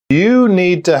You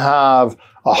need to have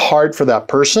a heart for that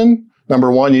person.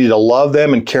 Number one, you need to love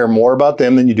them and care more about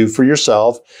them than you do for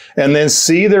yourself. And then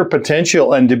see their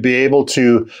potential and to be able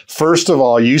to, first of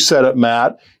all, you said it,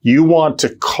 Matt, you want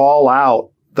to call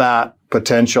out that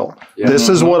potential. Yeah. This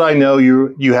is what I know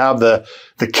you have the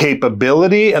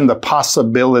capability and the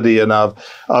possibility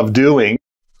of doing.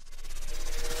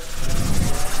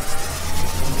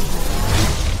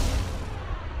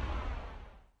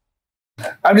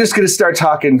 I'm just going to start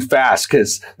talking fast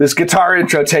because this guitar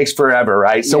intro takes forever,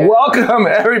 right? So welcome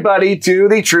everybody to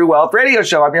the True Wealth Radio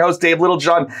Show. I'm your host, Dave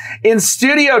Littlejohn, in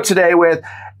studio today with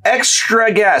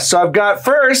extra guests. So I've got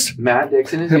first Matt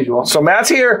Dixon as usual. So Matt's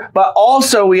here, but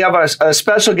also we have a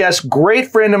special guest,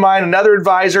 great friend of mine, another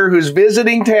advisor who's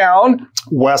visiting town,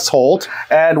 Wes Holt.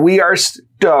 And we are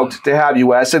stoked to have you,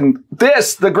 Wes. And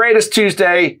this, the greatest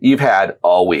Tuesday you've had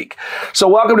all week. So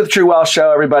welcome to the True Wealth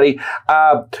Show, everybody.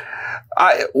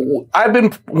 I've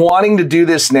been wanting to do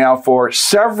this now for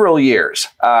several years.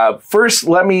 First,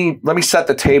 let me set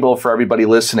the table for everybody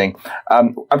listening.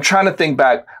 I'm trying to think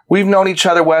back. We've known each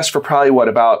other, Wes, for probably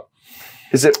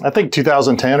I think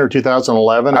 2010 or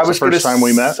 2011. That's the first time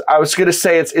we met. I was going to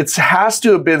say it has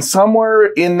to have been somewhere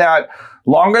in that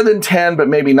longer than 10, but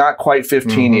maybe not quite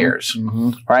 15 years,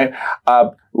 right?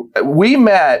 We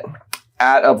met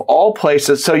at, of all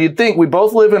places, so you'd think we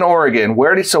both live in Oregon.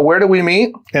 Where do we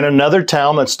meet? In another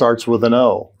town that starts with an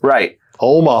O. Right.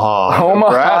 Omaha,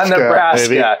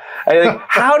 Nebraska. I think,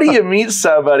 how do you meet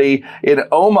somebody in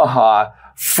Omaha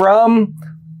from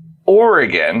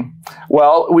Oregon?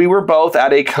 Well, we were both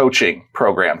at a coaching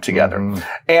program together.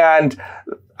 And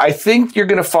I think you're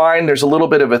going to find there's a little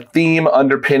bit of a theme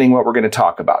underpinning what we're going to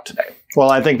talk about today.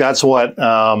 Well, I think that's what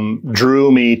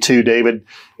drew me to David.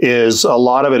 Is a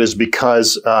lot of it is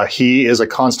because he is a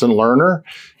constant learner.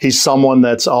 He's someone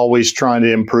that's always trying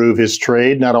to improve his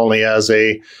trade, not only as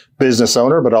a business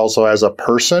owner, but also as a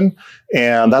person.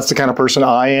 And that's the kind of person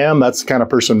I am. That's the kind of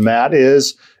person Matt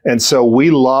is. And so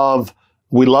we love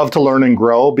to learn and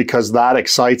grow because that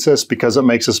excites us, because it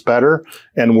makes us better.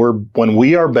 And when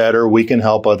we are better, we can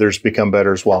help others become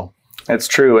better as well. That's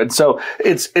true. And so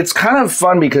it's kind of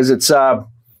fun because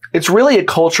it's really a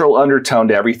cultural undertone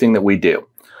to everything that we do.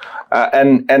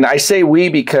 And I say we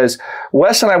because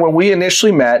Wes and I, when we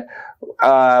initially met,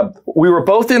 we were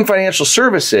both in financial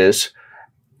services,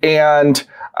 and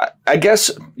I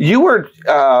guess you were,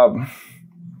 because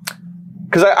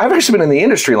I've actually been in the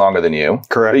industry longer than you.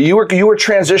 Correct. You were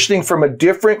transitioning from a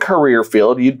different career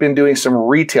field. You'd been doing some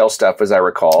retail stuff, as I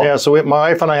recall. Yeah. So my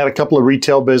wife and I had a couple of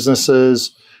retail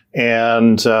businesses,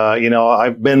 and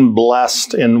I've been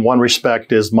blessed in one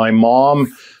respect. Is my mom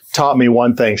taught me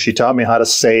one thing. She taught me how to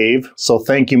save. So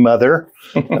thank you, Mother.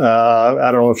 I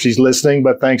don't know if she's listening,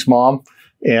 but thanks, Mom.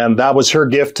 And that was her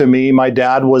gift to me. My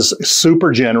dad was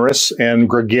super generous and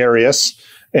gregarious.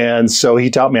 And so he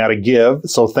taught me how to give.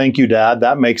 So thank you, Dad.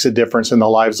 That makes a difference in the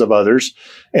lives of others.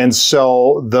 And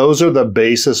so those are the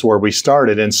basis where we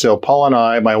started. And so Paul and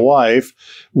I, my wife,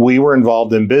 we were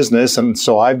involved in business. And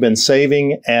so I've been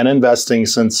saving and investing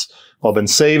I've been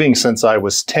saving since I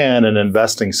was 10 and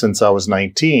investing since I was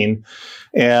 19.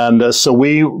 And so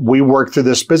we worked through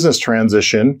this business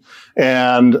transition.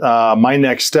 And my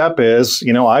next step is,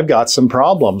 I've got some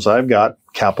problems. I've got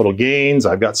capital gains.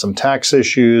 I've got some tax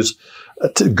issues,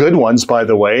 good ones, by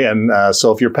the way. And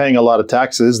so if you're paying a lot of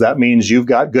taxes, that means you've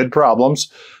got good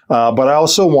problems. But I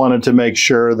also wanted to make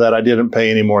sure that I didn't pay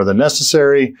any more than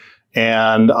necessary.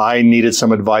 And I needed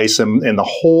some advice in the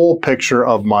whole picture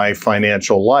of my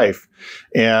financial life.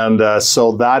 And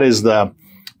so that is the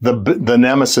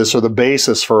nemesis or the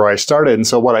basis for where I started. And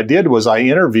so what I did was I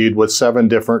interviewed with 7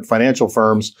 different financial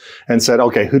firms and said,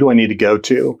 okay, who do I need to go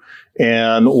to?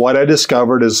 And what I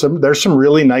discovered is there's some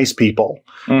really nice people.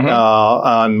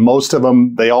 And most of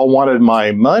them, they all wanted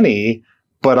my money,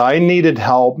 but I needed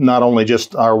help,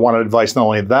 wanted advice, not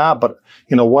only that, but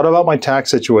what about my tax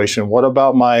situation? What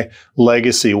about my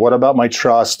legacy? What about my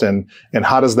trust? And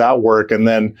how does that work? And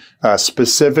then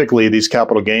specifically these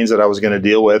capital gains that I was going to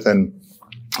deal with. And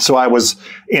so I was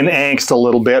in angst a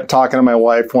little bit, talking to my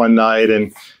wife one night,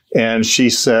 and she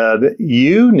said,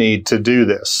 you need to do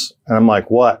this. And I'm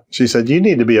like, what? She said, you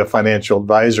need to be a financial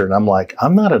advisor. And I'm like,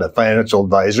 I'm not a financial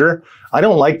advisor. I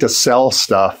don't like to sell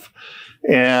stuff.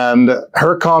 And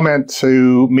her comment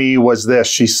to me was this.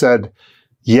 She said,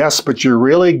 yes, but you're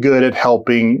really good at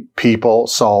helping people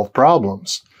solve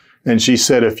problems. And she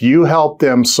said, if you help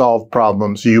them solve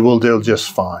problems, you will do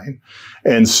just fine.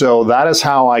 And so that is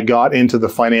how I got into the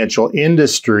financial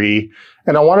industry.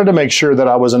 And I wanted to make sure that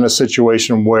I was in a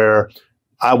situation where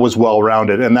I was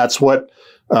well-rounded. And that's what,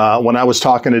 when I was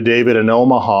talking to David in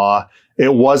Omaha,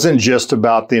 it wasn't just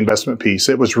about the investment piece.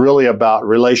 It was really about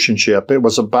relationship. It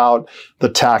was about the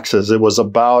taxes. It was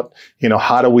about,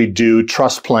 how do we do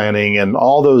trust planning and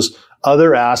all those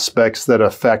other aspects that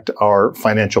affect our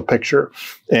financial picture.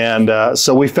 And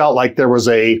so we felt like there was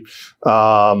I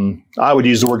would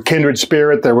use the word kindred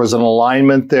spirit. There was an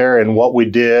alignment there in what we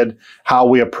did, how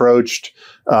we approached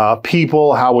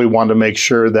people, how we wanted to make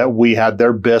sure that we had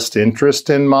their best interest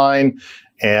in mind.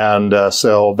 And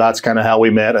so that's kind of how we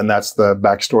met. And that's the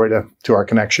backstory to our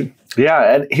connection.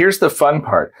 Yeah. And here's the fun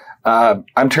part.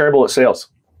 I'm terrible at sales.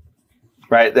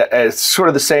 Right. It's sort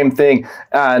of the same thing.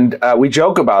 And we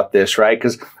joke about this, right?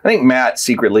 Because I think Matt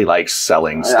secretly likes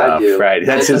selling stuff, I do. Right?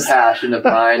 That's his passion of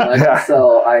mine. I can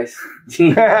sell ice.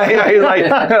 Yeah, he's like,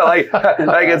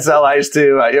 I can sell ice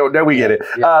too. No, we get it.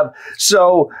 Yeah.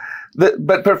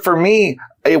 But for me,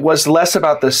 it was less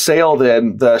about the sale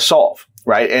than the solve.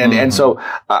 Right. And so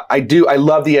I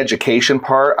love the education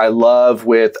part. I love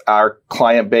with our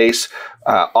client base.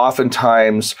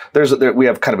 Oftentimes we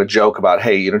have kind of a joke about,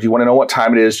 hey, do you want to know what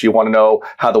time it is? Do you want to know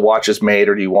how the watch is made?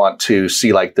 Or do you want to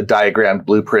see like the diagrammed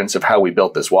blueprints of how we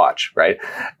built this watch? Right.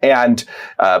 And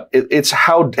it's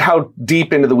how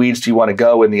deep into the weeds do you want to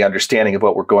go in the understanding of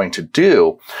what we're going to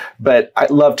do? But I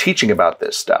love teaching about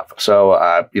this stuff.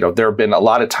 So, there have been a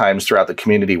lot of times throughout the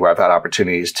community where I've had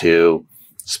opportunities to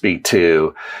speak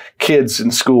to kids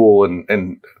in school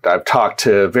and I've talked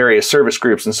to various service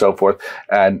groups and so forth,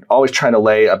 and always trying to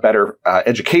lay a better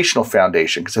educational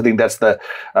foundation, because I think that's the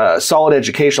solid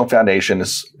educational foundation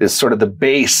is sort of the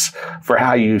base for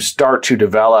how you start to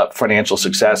develop financial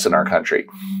success in our country,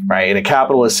 right? In a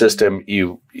capitalist system,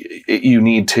 you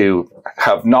need to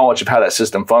have knowledge of how that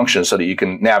system functions so that you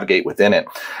can navigate within it.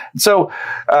 So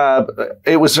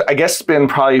it was, I guess it's been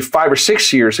probably 5 or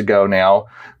 6 years ago now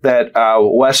that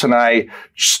Wes and I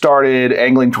started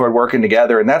angling toward working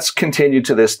together, and that's continued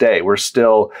to this day. We're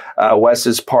still, Wes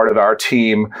is part of our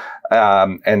team,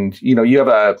 and you have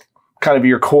a kind of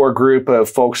your core group of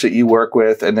folks that you work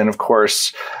with, and then of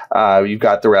course you've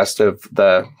got the rest of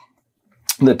the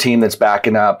team that's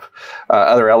backing up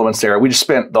other elements there. We just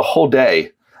spent the whole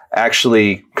day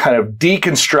actually kind of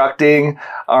deconstructing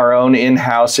our own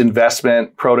in-house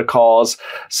investment protocols.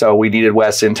 So we needed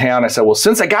Wes in town. I said, well,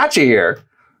 since I got you here,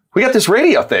 we got this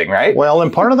radio thing, right? Well,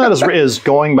 and part of that is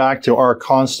going back to our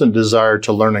constant desire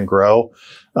to learn and grow.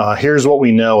 Here's what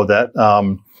we know, that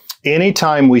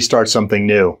anytime we start something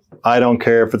new, I don't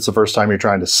care if it's the first time you're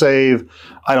trying to save.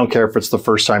 I don't care if it's the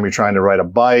first time you're trying to ride a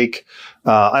bike.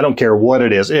 I don't care what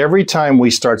it is. Every time we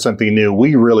start something new,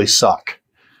 we really suck,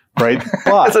 right?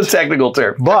 But, that's a technical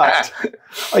term. But,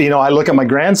 I look at my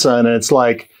grandson and it's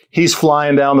like he's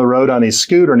flying down the road on his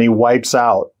scooter and he wipes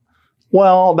out.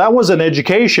 Well, that was an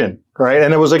education, right?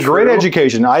 And it was a great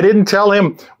education. I didn't tell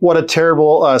him what a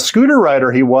terrible scooter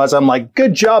rider he was. I'm like,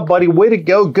 good job, buddy. Way to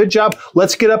go. Good job.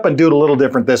 Let's get up and do it a little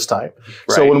different this time.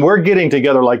 Right. So when we're getting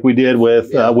together like we did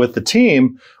with the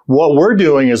team, what we're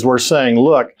doing is we're saying,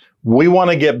 look, we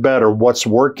want to get better. What's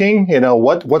working?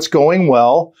 What's going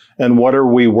well, and what are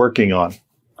we working on?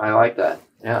 I like that.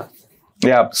 Yeah.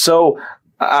 Yeah. So,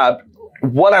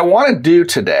 what I want to do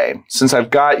today, since I've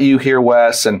got you here,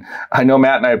 Wes, and I know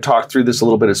Matt and I have talked through this a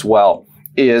little bit as well,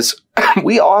 is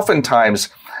we oftentimes,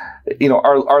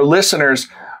 our listeners,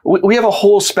 we have a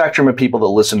whole spectrum of people that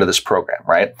listen to this program,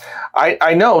 right?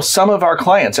 I know some of our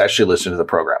clients actually listen to the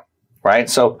program, right?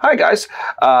 So, hi, guys.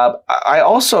 I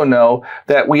also know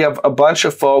that we have a bunch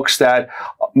of folks that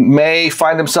may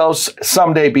find themselves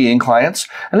someday being clients,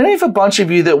 and then we have a bunch of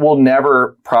you that will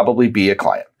never probably be a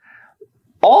client.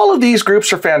 All of these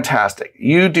groups are fantastic.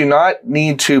 You do not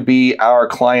need to be our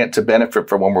client to benefit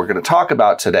from what we're going to talk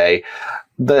about today.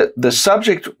 The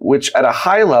subject, which at a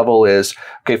high level is,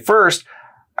 okay, first,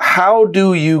 how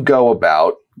do you go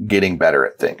about getting better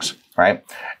at things, right?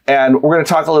 And we're going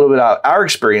to talk a little bit about our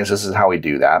experiences and how we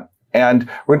do that. And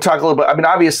we're going to talk a little bit,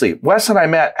 obviously, Wes and I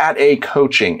met at a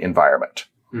coaching environment.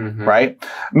 Mm-hmm. Right?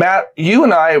 Matt, you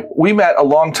and I, we met a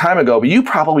long time ago, but you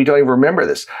probably don't even remember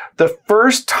this. The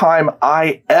first time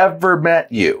I ever met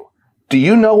you, do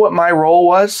you know what my role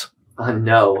was?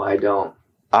 No, I don't.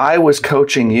 I was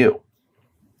coaching you.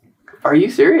 Are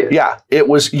you serious? Yeah, it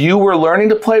was, you were learning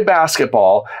to play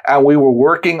basketball and we were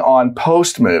working on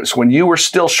post moves when you were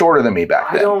still shorter than me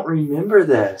back then. I don't remember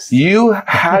this. You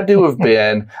had to have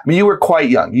been, you were quite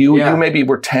young. You maybe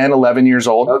were 10, 11 years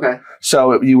old. Okay.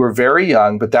 So you were very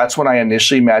young, but that's when I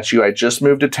initially met you. I just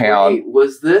moved to town. Wait,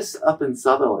 was this up in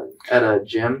Sutherland at a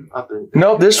gym up in?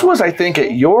 No, this was, I think,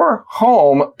 at your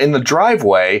home in the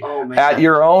driveway at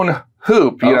your own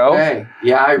hoop, Okay.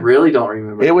 Yeah, I really don't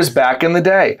remember. It was back in the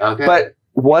day. Okay. But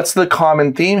what's the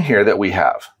common theme here that we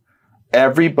have?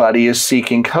 everybody is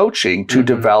seeking coaching to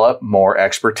develop more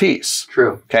expertise.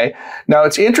 True. Okay. Now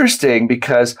it's interesting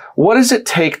because what does it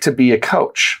take to be a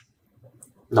coach?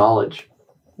 Knowledge.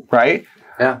 Right?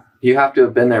 Yeah. You have to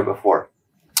have been there before.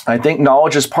 I think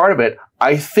knowledge is part of it.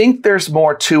 I think there's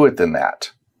more to it than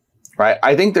that. Right?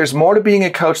 I think there's more to being a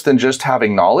coach than just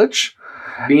having knowledge.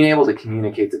 Being able to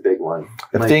communicate's a big one.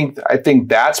 I think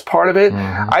that's part of it.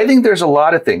 I think there's a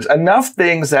lot of things, enough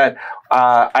things that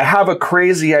I have a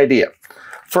crazy idea.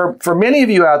 For many of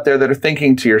you out there that are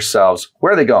thinking to yourselves,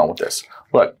 where are they going with this?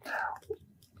 Look,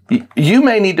 you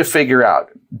may need to figure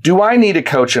out, do I need a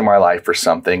coach in my life for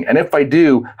something? And if I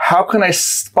do, how can I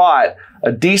spot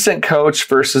a decent coach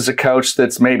versus a coach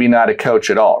that's maybe not a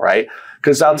coach at all, right?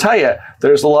 Because I'll tell you,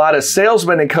 there's a lot of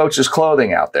salesmen in coaches'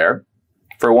 clothing out there,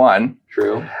 for one.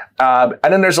 True. And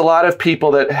then there's a lot of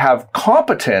people that have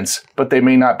competence, but they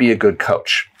may not be a good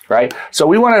coach, right? So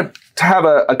we want to have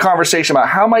a conversation about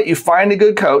how might you find a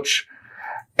good coach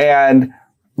and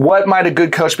what might a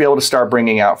good coach be able to start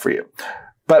bringing out for you.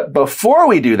 But before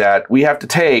we do that, we have to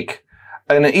take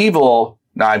a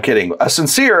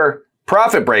sincere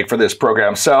profit break for this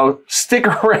program. So stick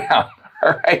around.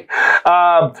 All right.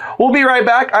 We'll be right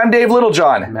back. I'm Dave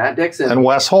Littlejohn. Matt Dixon. And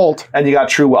Wes Holt. And you got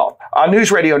True Wealth on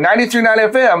News Radio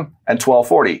 93.9 FM and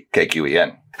 1240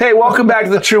 KQEN. Hey, welcome back to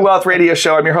the True Wealth Radio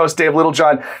Show. I'm your host, Dave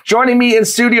Littlejohn. Joining me in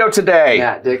studio today,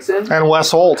 Matt Dixon. And Wes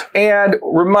Holt. And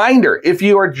reminder, if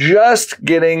you are just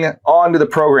getting onto the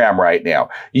program right now,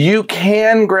 you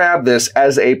can grab this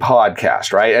as a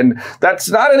podcast, right? And that's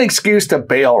not an excuse to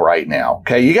bail right now,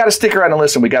 okay? You got to stick around and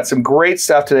listen. We got some great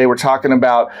stuff today. We're talking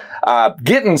about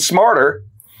getting smarter,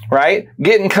 right?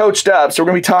 Getting coached up. So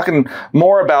we're going to be talking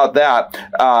more about that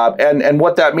and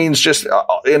what that means just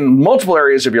in multiple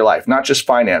areas of your life, not just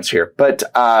finance here. But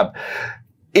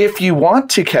if you want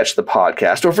to catch the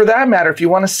podcast, or for that matter, if you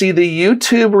want to see the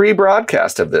YouTube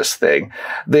rebroadcast of this thing,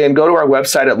 then go to our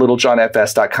website at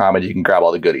littlejohnfs.com and you can grab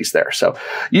all the goodies there. So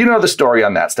you know the story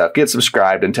on that stuff. Get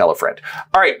subscribed and tell a friend.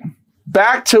 All right,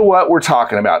 back to what we're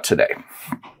talking about today.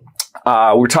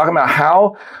 We're talking about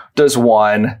how does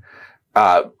one...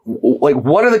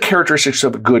 what are the characteristics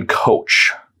of a good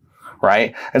coach,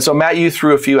 right? And so, Matt, you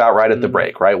threw a few out right at the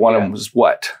break, right? One of them was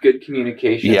what? Good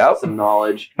communication, some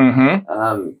knowledge.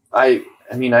 I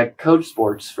coached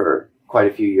sports for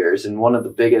quite a few years, and one of the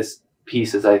biggest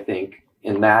pieces, I think,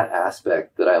 in that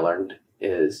aspect that I learned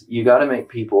is you got to make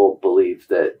people believe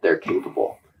that they're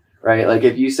capable, right? Like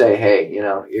if you say, hey,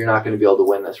 you're not going to be able to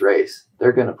win this race,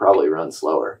 they're going to probably run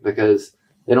slower because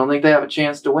they don't think they have a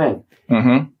chance to win.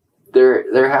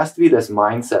 There has to be this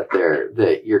mindset there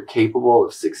that you're capable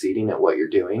of succeeding at what you're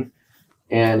doing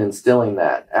and instilling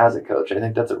that as a coach. I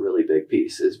think that's a really big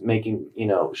piece is making,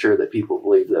 sure that people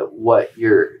believe that what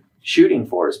you're shooting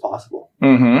for is possible.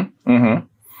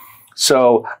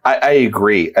 So I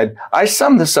agree. And I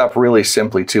sum this up really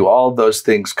simply too. All of those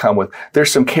things come with,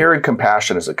 there's some care and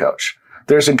compassion as a coach.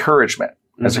 There's encouragement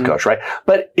as a coach, right?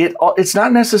 But it's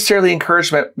not necessarily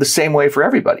encouragement the same way for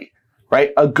everybody.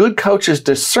 Right? A good coach is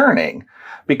discerning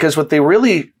because what they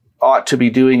really ought to be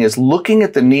doing is looking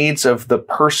at the needs of the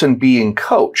person being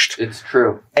coached. It's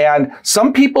true. And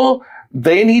some people,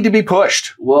 they need to be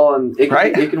pushed. Well, and it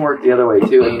can work the other way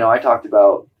too. I talked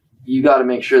about you got to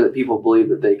make sure that people believe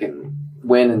that they can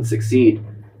win and succeed.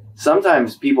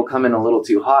 Sometimes people come in a little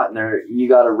too hot and you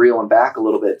got to reel them back a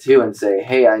little bit too and say,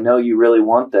 hey, I know you really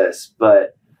want this,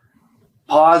 but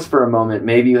pause for a moment.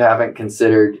 Maybe you haven't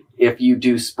considered if you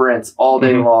do sprints all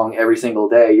day long, every single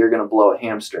day, you're going to blow a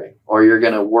hamstring or you're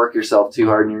going to work yourself too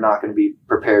hard and you're not going to be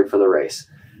prepared for the race.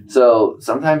 So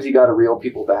sometimes you got to reel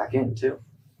people back in too.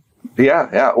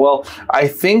 Yeah. Well, I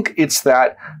think it's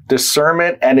that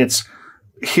discernment and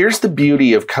here's the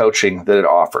beauty of coaching that it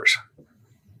offers.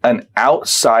 An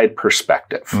outside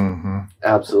perspective.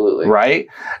 Absolutely. Right?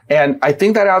 And I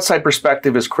think that outside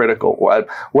perspective is critical.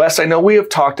 Wes, I know we have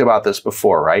talked about this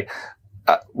before, right?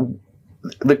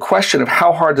 The question of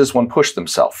how hard does one push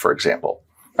themselves, for example,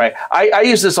 right? I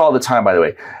use this all the time, by the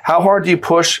way. How hard do you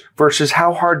push versus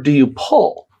how hard do you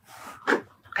pull?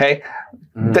 Okay.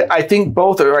 I think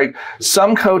both are right.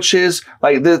 Some coaches,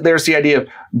 there's the idea of,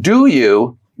 do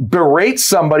you berate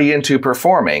somebody into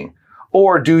performing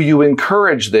or do you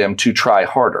encourage them to try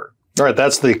harder? All right.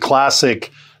 That's the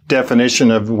classic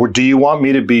definition of, do you want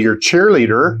me to be your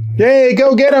cheerleader? Yay,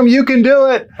 go get them. You can do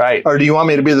it. Right. Or do you want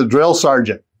me to be the drill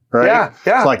sergeant? Right? Yeah.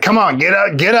 It's like, come on, get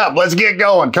up. Let's get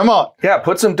going. Come on. Yeah.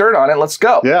 Put some dirt on it. Let's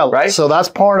go. Yeah. Right. So that's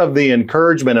part of the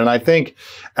encouragement. And I think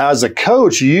as a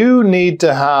coach, you need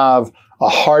to have a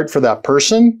heart for that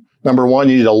person. Number one,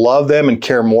 you need to love them and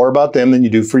care more about them than you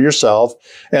do for yourself.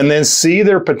 And then see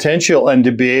their potential and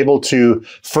to be able to,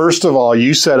 first of all,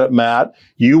 you said it, Matt,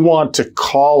 you want to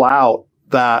call out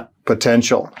that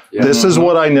potential. Yeah. This is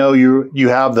what I know you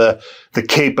have the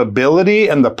capability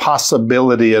and the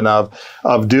possibility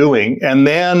of doing. And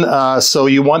then, so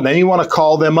you want to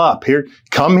call them up here,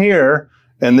 come here.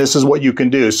 And this is what you can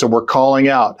do. So we're calling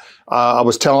out. I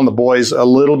was telling the boys a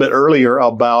little bit earlier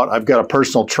about I've got a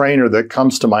personal trainer that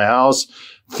comes to my house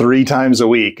 3 times a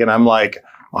week. And I'm like,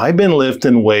 I've been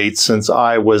lifting weights since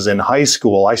I was in high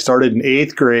school. I started in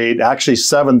 8th grade, actually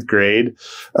 7th grade.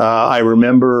 I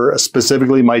remember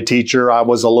specifically my teacher. I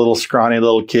was a little scrawny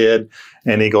little kid.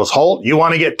 And he goes, Holt, you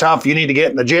want to get tough, you need to get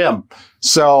in the gym.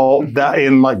 So that,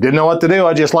 and like, didn't know what to do.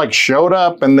 I just like showed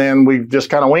up and then we just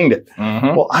kind of winged it.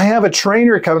 Mm-hmm. Well, I have a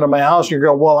trainer coming to my house and you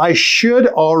go, well, I should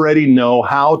already know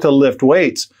how to lift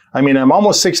weights. I mean, I'm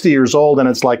almost 60 years old and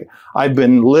it's like I've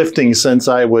been lifting since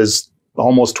I was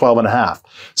almost 12 and a half.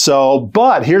 So,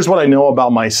 but here's what I know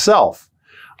about myself.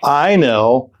 I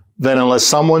know that unless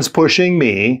someone's pushing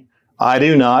me, I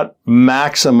do not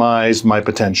maximize my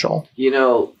potential. You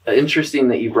know, interesting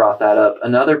that you brought that up.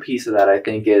 Another piece of that, I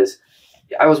think, is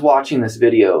I was watching this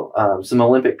video, some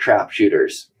Olympic trap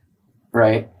shooters,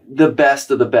 right? The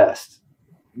best of the best.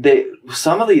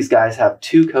 Some of these guys have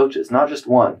 2 coaches, not just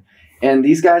one. And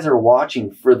these guys are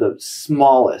watching for the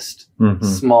smallest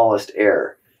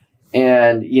error.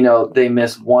 And, you know, they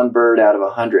miss 1 bird out of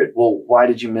 100. Well, why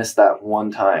did you miss that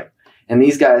one time? And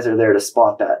these guys are there to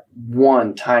spot that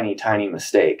one tiny, tiny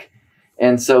mistake.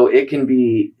 And so it can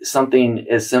be something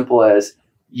as simple as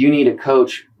you need a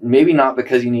coach, maybe not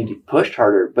because you need to be pushed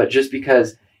harder, but just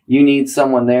because you need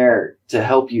someone there to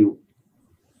help you,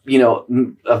 you know,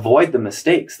 avoid the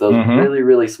mistakes, those really,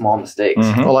 really small mistakes.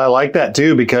 Mm-hmm. Well, I like that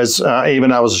too, because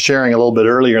even I was sharing a little bit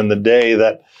earlier in the day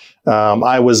that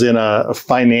I was in a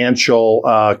financial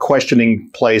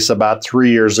questioning place about 3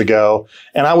 years ago,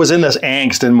 and I was in this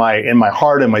angst in my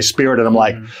heart and my spirit, and I'm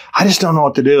like, I just don't know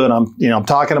what to do. And I'm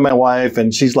talking to my wife,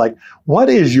 and she's like, "What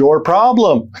is your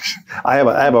problem?" I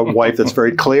have a wife that's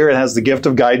very clear and has the gift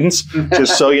of guidance,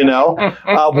 just so you know.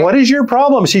 What is your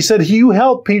problem? She said, "You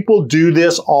help people do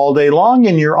this all day long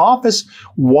in your office.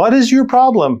 What is your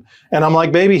problem?" And I'm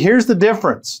like, "Baby, here's the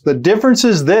difference. The difference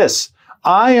is this.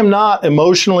 I am not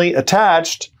emotionally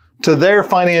attached to their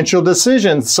financial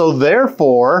decisions. So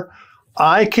therefore,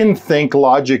 I can think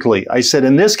logically." I said,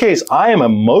 in this case, I am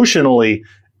emotionally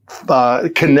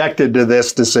connected to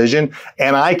this decision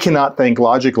and I cannot think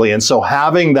logically. And so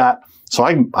having that, so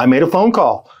I made a phone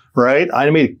call, right? I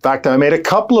made a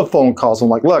couple of phone calls. I'm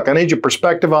like, look, I need your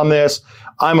perspective on this.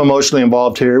 I'm emotionally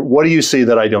involved here. What do you see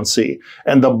that I don't see?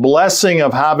 And the blessing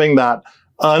of having that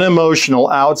unemotional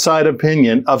outside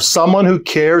opinion of someone who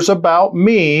cares about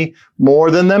me more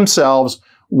than themselves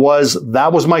was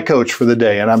my coach for the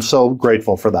day. And I'm so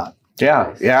grateful for that.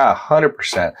 Yeah. Yeah.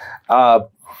 100%.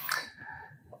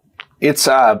 It's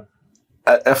a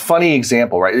funny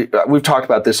example, right? We've talked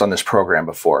about this on this program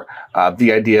before.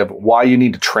 The idea of why you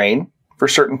need to train for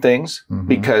certain things,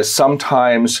 because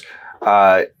sometimes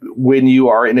when you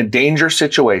are in a danger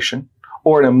situation,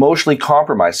 or an emotionally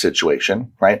compromised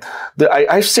situation, right?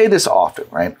 I say this often,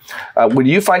 right? When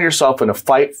you find yourself in a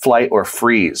fight, flight, or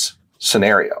freeze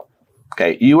scenario,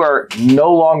 okay, you are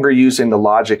no longer using the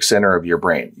logic center of your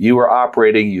brain. You are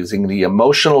operating using the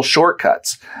emotional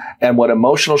shortcuts. And what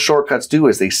emotional shortcuts do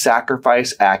is they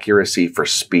sacrifice accuracy for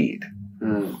speed.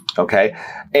 Okay?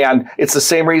 And it's the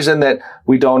same reason that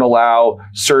we don't allow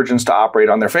surgeons to operate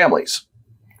on their families.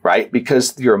 Right?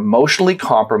 Because you're emotionally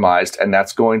compromised, and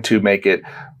that's going to make it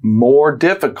more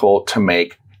difficult to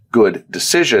make good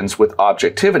decisions with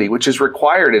objectivity, which is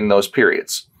required in those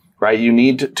periods, right? You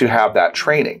need to have that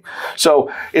training.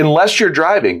 So unless you're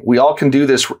driving, we all can do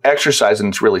this exercise, and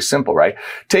it's really simple, right?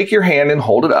 Take your hand and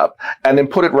hold it up, and then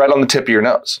put it right on the tip of your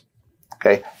nose,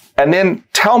 okay? And then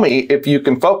tell me if you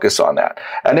can focus on that.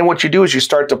 And then what you do is you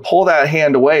start to pull that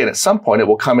hand away, and at some point it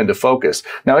will come into focus.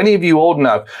 Now, any of you old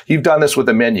enough, you've done this with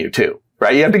a menu too,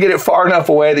 right? You have to get it far enough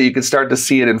away that you can start to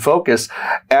see it in focus.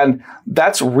 And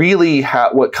that's really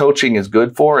what coaching is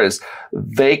good for, is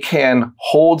they can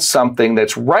hold something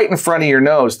that's right in front of your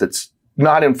nose that's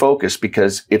not in focus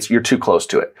because you're too close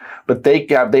to it. But they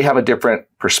have a different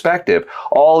perspective.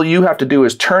 All you have to do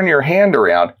is turn your hand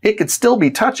around. It could still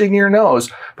be touching your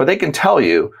nose, but they can tell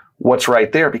you what's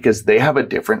right there because they have a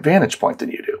different vantage point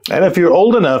than you do. And if you're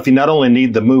old enough, you not only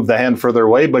need to move the hand further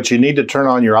away, but you need to turn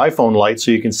on your iPhone light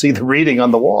so you can see the reading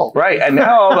on the wall. Right. And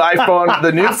now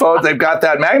the new phones, they've got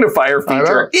that magnifier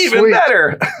feature. Even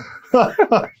better.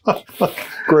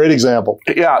 Great example.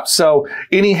 Yeah. So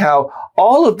anyhow,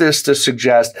 all of this to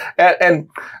suggest, and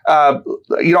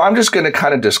I'm just going to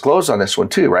kind of disclose on this one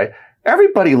too, right?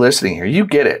 Everybody listening here, you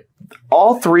get it.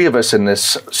 All three of us in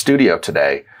this studio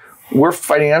today, we're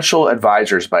financial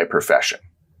advisors by profession,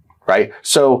 right?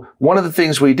 So one of the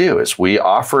things we do is we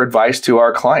offer advice to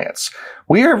our clients.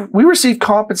 We receive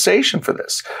compensation for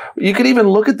this. You could even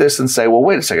look at this and say, well,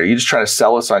 wait a second, are you just trying to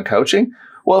sell us on coaching?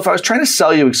 Well, if I was trying to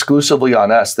sell you exclusively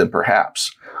on us, then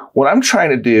perhaps. What I'm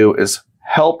trying to do is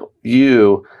help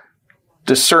you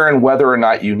discern whether or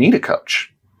not you need a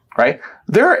coach, right?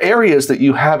 There are areas that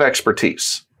you have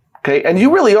expertise, okay? And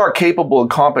you really are capable and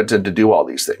competent to do all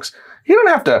these things. You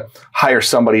don't have to hire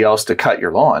somebody else to cut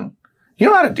your lawn. You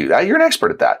know how to do that. You're an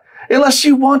expert at that, unless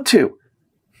you want to,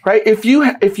 right? If you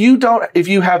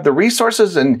have the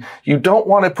resources and you don't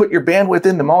want to put your bandwidth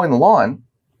into mowing the lawn,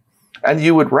 and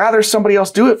you would rather somebody else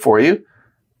do it for you,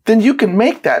 then you can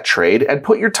make that trade and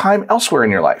put your time elsewhere in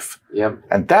your life. Yep.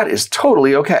 And that is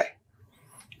totally okay,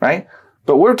 right?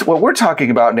 But what we're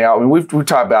talking about now, I mean, we've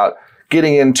talked about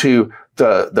getting into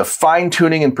the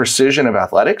fine-tuning and precision of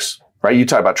athletics, right? You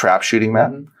talk about trap shooting,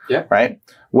 Matt, Yeah. right?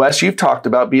 Wes, you've talked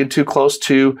about being too close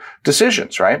to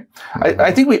decisions, right?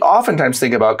 I think we oftentimes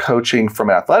think about coaching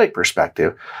from an athletic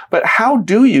perspective, but how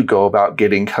do you go about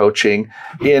getting coaching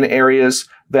in areas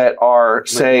that are,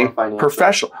 say,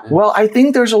 professional? Yeah. Well, I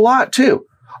think there's a lot too.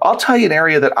 I'll tell you an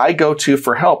area that I go to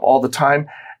for help all the time,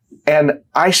 and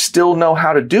I still know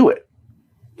how to do it.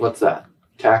 What's that?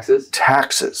 Taxes?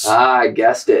 Taxes. I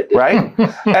guessed it. Right?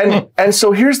 and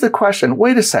so here's the question.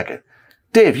 Wait a second.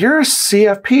 Dave, you're a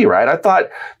CFP, right? I thought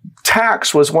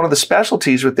tax was one of the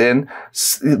specialties within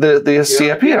the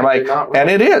CFP. And I'm like, and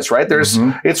it is, right?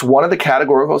 It's one of the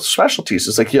categorical specialties.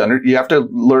 It's like you have to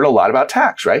learn a lot about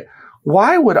tax, right?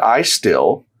 Why would I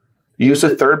still use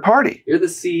a third party? You're the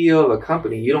CEO of a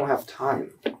company. You don't have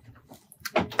time.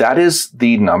 That is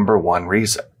the number one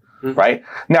reason, right?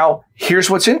 Now, here's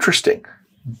what's interesting.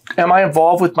 Am I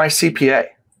involved with my CPA?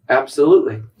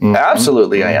 Absolutely.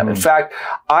 Absolutely, I am. In fact,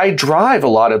 I drive a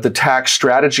lot of the tax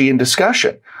strategy and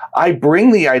discussion. I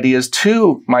bring the ideas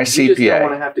to my CPA. You just don't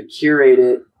want to have to curate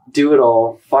it, do it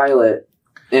all, file it,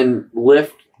 and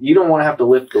lift. You don't want to have to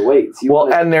lift the weights.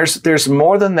 And there's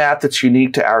more than that that's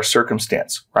unique to our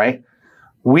circumstance, right?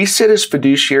 We sit as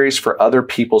fiduciaries for other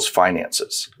people's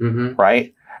finances,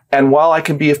 right? And while I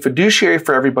can be a fiduciary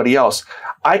for everybody else,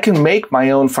 I can make my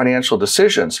own financial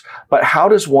decisions. But how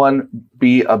does one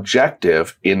be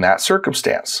objective in that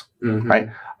circumstance, right?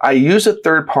 I use a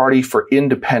third party for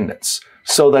independence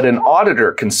so that an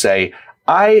auditor can say,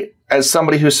 I, as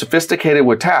somebody who's sophisticated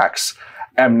with tax,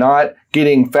 am not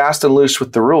getting fast and loose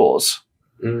with the rules.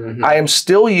 I am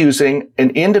still using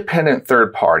an independent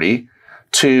third party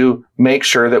to make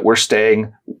sure that we're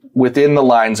staying within the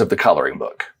lines of the coloring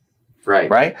book.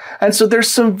 Right. And so there's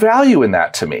some value in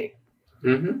that to me.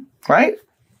 Right.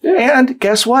 Yeah. And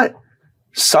guess what?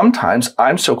 Sometimes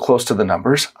I'm so close to the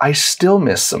numbers, I still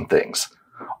miss some things.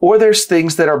 Or there's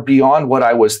things that are beyond what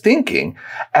I was thinking.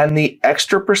 And the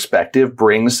extra perspective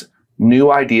brings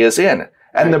new ideas in.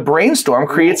 And the brainstorm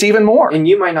creates even more. And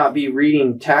you might not be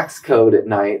reading tax code at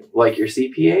night like your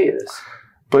CPA is.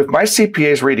 But if my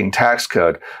CPA is reading tax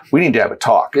code, we need to have a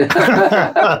talk.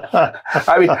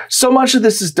 I mean, so much of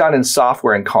this is done in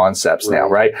software and concepts now,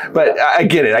 right? But I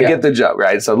get it. I get the joke,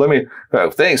 right? So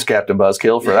thanks, Captain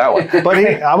Buzzkill, for that one. But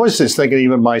I was just thinking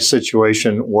even my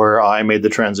situation where I made the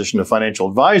transition to financial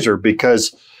advisor,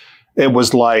 because it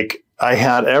was like I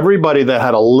had everybody that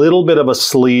had a little bit of a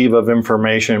sleeve of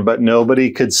information, but nobody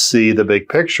could see the big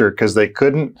picture because they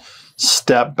couldn't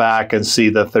step back and see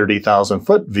the 30,000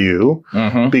 foot view,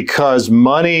 because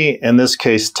money, in this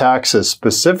case, taxes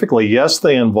specifically, yes,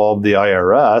 they involved the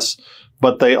IRS,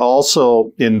 but they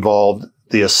also involved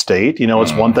the estate. You know,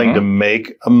 it's one thing to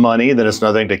make money, then it's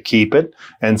another thing to keep it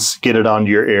and get it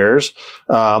onto your heirs.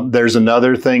 There's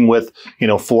another thing with,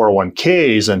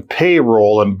 401ks and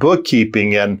payroll and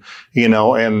bookkeeping and,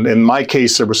 and in my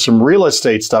case, there was some real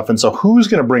estate stuff. And so who's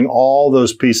going to bring all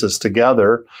those pieces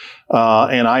together?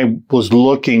 And I was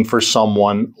looking for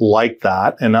someone like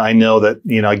that. And I know that,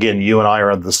 again, you and I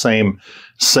are the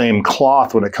same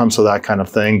cloth when it comes to that kind of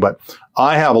thing. But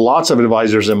I have lots of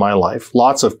advisors in my life,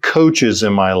 lots of coaches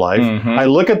in my life. I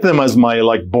look at them as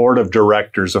my board of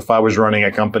directors. If I was running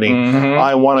a company,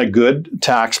 I want a good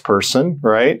tax person,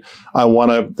 right? I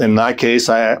want to, in that case,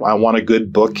 I want a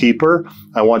good bookkeeper.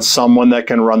 I want someone that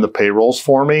can run the payrolls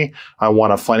for me. I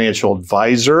want a financial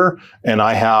advisor, and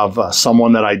I have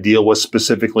someone that I deal with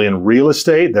specifically in real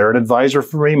estate. They're an advisor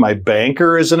for me. My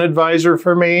banker is an advisor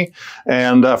for me.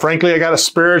 And frankly, I got a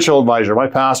spiritual advisor. My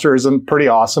pastor is a pretty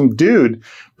awesome dude,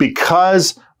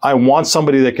 because I want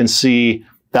somebody that can see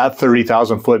that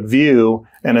 30,000 foot view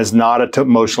and is not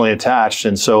emotionally attached.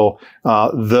 And so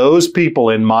those people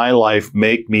in my life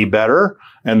make me better.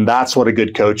 And that's what a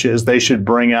good coach is. They should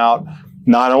bring out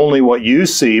not only what you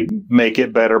see, make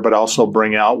it better, but also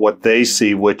bring out what they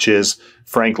see, which is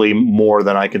frankly more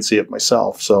than I can see it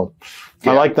myself. So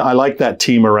yeah. I like that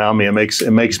team around me.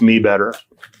 It makes me better.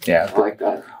 Yeah. I like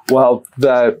that. Well,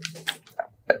 the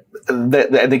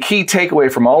key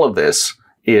takeaway from all of this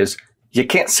is you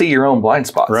can't see your own blind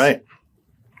spots. Right.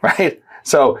 Right.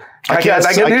 So I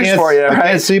got news for you. Right? I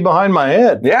can't see behind my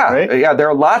head. Yeah. Right? Yeah. There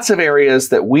are lots of areas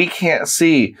that we can't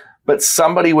see, but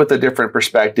somebody with a different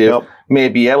perspective may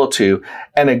be able to.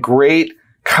 And a great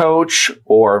coach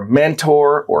or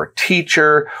mentor or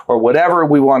teacher or whatever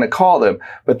we want to call them,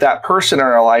 but that person in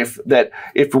our life that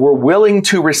if we're willing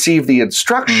to receive the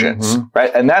instructions,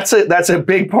 right? And that's a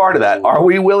big part of that. Are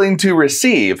we willing to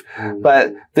receive?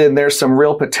 But then there's some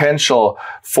real potential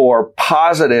for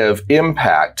positive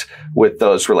impact with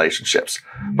those relationships.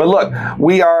 But look,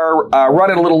 we are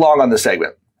running a little long on this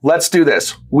segment. Let's do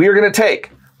this. We are going to take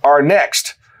our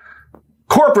next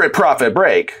corporate profit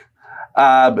break.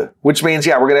 Which means,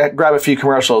 we're going to grab a few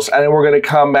commercials and then we're going to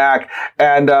come back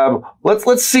and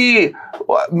let's see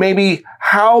maybe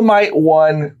how might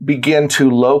one begin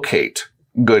to locate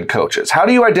good coaches? How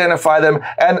do you identify them?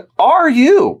 And are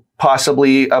you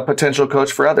possibly a potential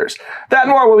coach for others? That and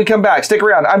more when we come back. Stick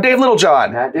around. I'm Dave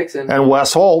Littlejohn. Matt Dixon. And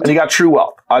Wes Holt. And you got True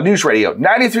Wealth on News Radio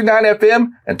 93.9 FM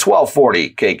and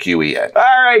 1240 KQEN.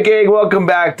 All right, gang, welcome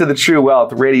back to the True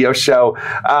Wealth Radio Show.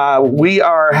 We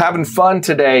are having fun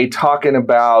today talking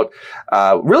about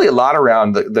really a lot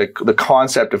around the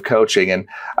concept of coaching. And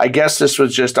I guess this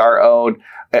was just our own.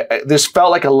 This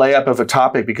felt like a layup of a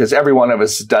topic because every one of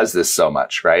us does this so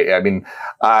much, right? I mean,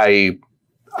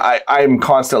 I'm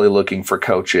constantly looking for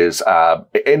coaches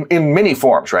in many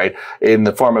forms, right? In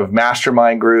the form of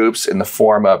mastermind groups, in the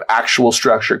form of actual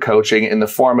structured coaching, in the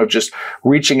form of just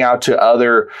reaching out to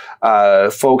other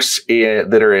folks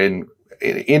that are in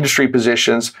industry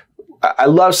positions. I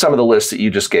love some of the lists that you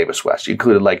just gave us, Wes. You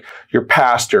included like your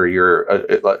pastor, you're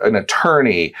an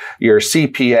attorney, you're a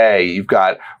CPA, you've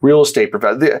got real estate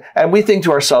professionals. And we think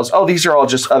to ourselves, oh, these are all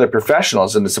just other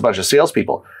professionals and it's a bunch of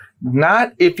salespeople.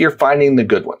 Not if you're finding the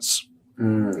good ones,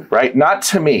 right? Not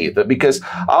to me, because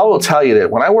I will tell you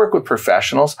that when I work with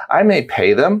professionals, I may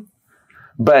pay them,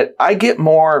 but I get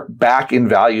more back in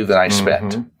value than I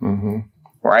spent,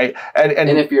 right? And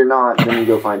if you're not, then you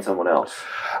go find someone else.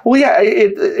 Well, yeah,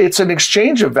 it's an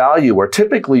exchange of value where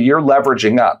typically you're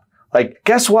leveraging up. Like,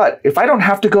 guess what? If I don't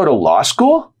have to go to law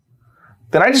school,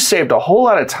 then I just saved a whole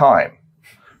lot of time.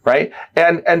 Right.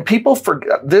 And people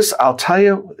forget this. I'll tell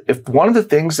you, if one of the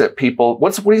things that people,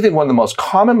 what do you think one of the most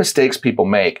common mistakes people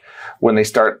make when they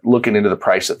start looking into the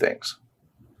price of things?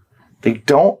 They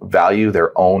don't value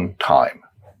their own time.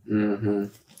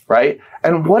 Right.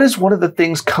 And what is one of the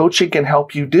things coaching can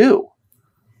help you do?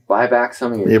 Buy back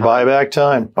some of your time. You buy back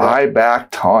time. Buy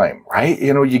back time. Right.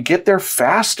 You know, you get there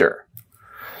faster.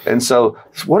 And so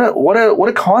what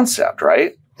a concept,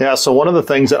 right? Yeah, so one of the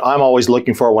things that I'm always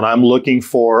looking for when I'm looking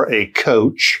for a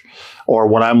coach or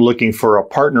when I'm looking for a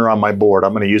partner on my board,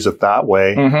 I'm going to use it that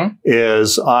way,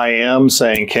 is I am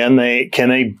saying, can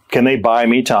they buy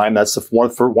me time? That's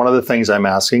one of the things I'm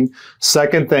asking.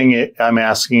 Second thing I'm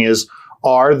asking is,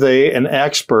 are they an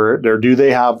expert or do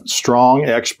they have strong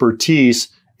expertise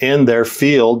in their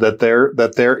field that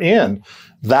they're in?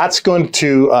 That's going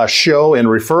to show in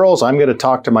referrals. I'm going to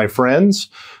talk to my friends.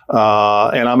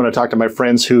 And I'm going to talk to my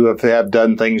friends who have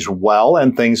done things well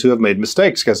and things who have made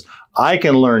mistakes, because I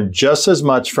can learn just as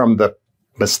much from the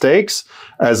mistakes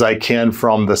as I can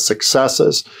from the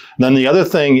successes. And then the other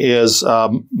thing is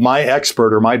my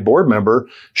expert or my board member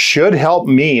should help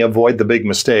me avoid the big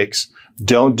mistakes.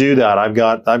 Don't do that. I've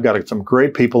got some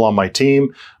great people on my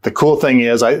team. The cool thing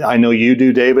is I know you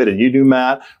do, David, and you do,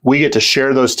 Matt. We get to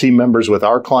share those team members with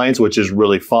our clients, which is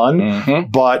really fun.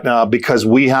 But because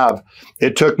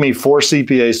it took me 4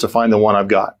 CPAs to find the one I've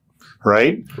got.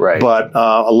 right? Right. But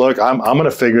look, I'm going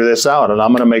to figure this out, and I'm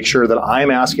going to make sure that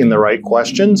I'm asking the right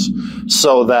questions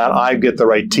so that I get the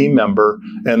right team member,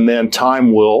 and then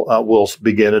time will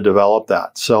begin to develop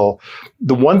that. So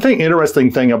the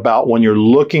interesting thing about when you're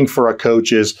looking for a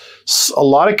coach is a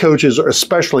lot of coaches,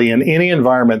 especially in any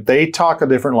environment, they talk a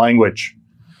different language.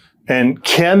 And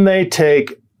can they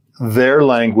take their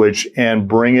language and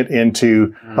bring it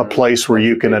into a place where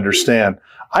you can understand?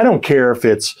 I don't care if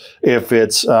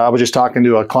it's. I was just talking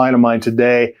to a client of mine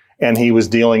today, and he was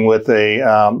dealing with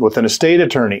with an estate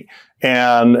attorney,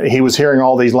 and he was hearing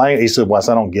all these languages. He said, "Wes,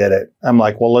 I don't get it." I'm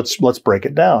like, "Well, let's break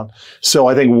it down." So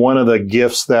I think one of the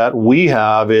gifts that we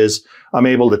have is I'm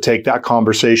able to take that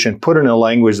conversation, put it in a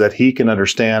language that he can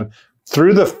understand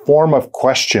through the form of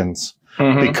questions,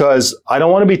 because I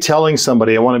don't want to be telling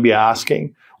somebody. I want to be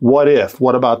asking, "What if?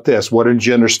 What about this? What did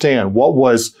you understand?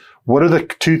 What are the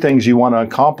two things you want to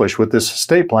accomplish with this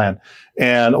estate plan?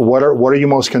 And what are you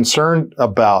most concerned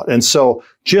about?" And so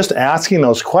just asking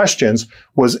those questions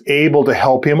was able to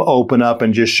help him open up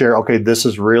and just share, okay, this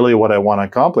is really what I want to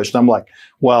accomplish. And I'm like,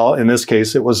 well, in this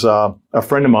case, it was a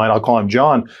friend of mine. I'll call him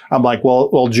John. I'm like,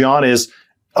 well, John, is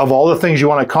of all the things you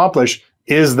want to accomplish,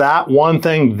 is that one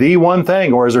thing the one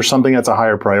thing, or is there something that's a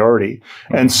higher priority?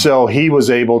 And so he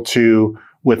was able to,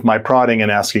 with my prodding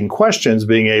and asking questions,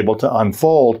 being able to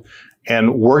unfold.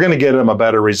 And we're going to get him a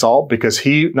better result because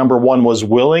he, number one, was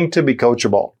willing to be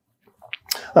coachable.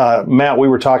 Matt, we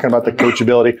were talking about the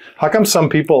coachability. How come some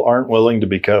people aren't willing to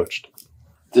be coached?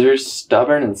 They're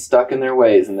stubborn and stuck in their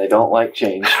ways, and they don't like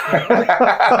change.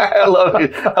 I love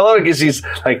it. I love it because he's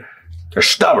like, they're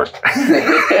stubborn.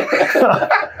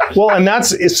 Well, and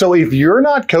so if you're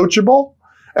not coachable,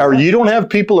 or you don't have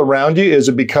people around you, is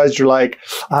it because you're like,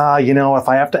 if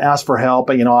I have to ask for help,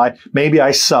 maybe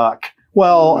I suck.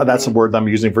 Well, that's a word I'm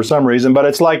using for some reason, but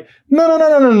it's like,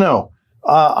 no.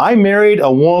 I married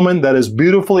a woman that is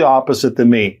beautifully opposite than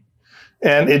me.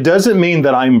 And it doesn't mean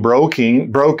that I'm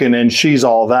broken and she's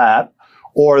all that,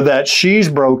 or that she's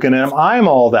broken and I'm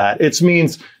all that. It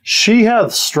means she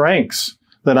has strengths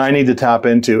that I need to tap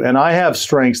into, and I have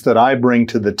strengths that I bring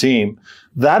to the team.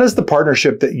 That is the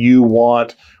partnership that you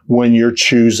want when you're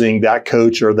choosing that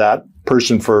coach or that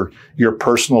person for your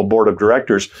personal board of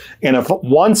directors. And if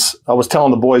once, I was telling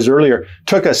the boys earlier,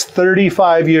 took us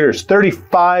 35 years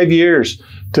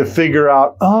to figure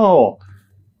out, oh,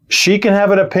 she can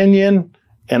have an opinion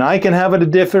and I can have a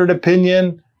different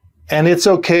opinion, and it's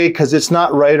okay because it's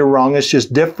not right or wrong, it's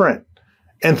just different.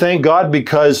 And thank God,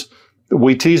 because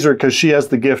we tease her because she has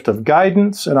the gift of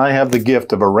guidance and I have the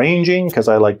gift of arranging because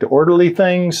I like to orderly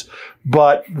things.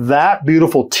 But that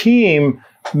beautiful team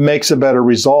makes a better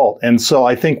result. And so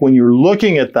I think when you're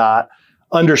looking at that,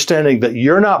 understanding that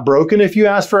you're not broken if you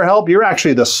ask for help, you're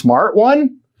actually the smart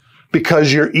one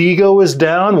because your ego is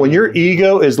down. When your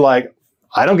ego is like,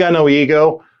 I don't got no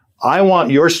ego, I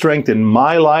want your strength in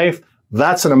my life,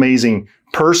 that's an amazing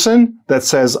person that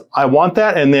says, I want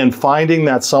that. And then finding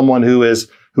that someone who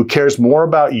cares more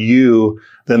about you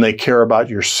than they care about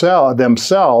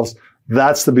themselves,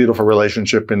 that's the beautiful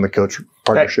relationship in the coach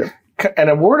partnership. And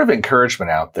a word of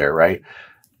encouragement out there, right?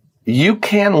 You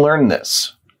can learn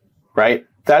this, right?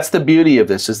 That's the beauty of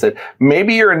this, is that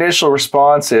maybe your initial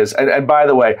response is, and by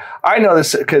the way, I know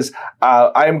this because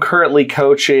I'm currently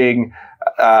coaching.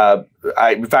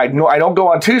 In fact, I don't go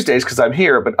on Tuesdays because I'm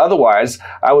here, but otherwise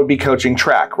I would be coaching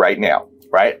track right now,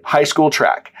 right? High school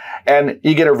track. And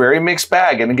you get a very mixed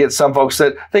bag, and you get some folks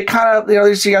that they kind of,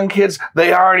 these young kids,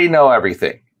 they already know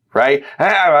everything, right?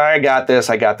 I got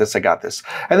this.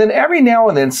 And then every now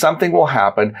and then something will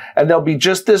happen, and there'll be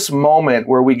just this moment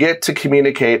where we get to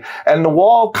communicate, and the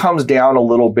wall comes down a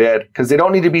little bit because they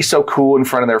don't need to be so cool in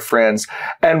front of their friends.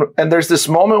 And there's this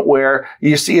moment where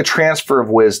you see a transfer of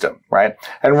wisdom, right?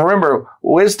 And remember,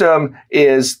 wisdom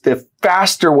is the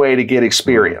faster way to get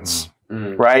experience.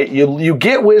 Right? You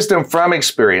get wisdom from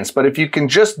experience, but if you can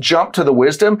just jump to the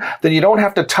wisdom, then you don't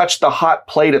have to touch the hot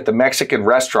plate at the Mexican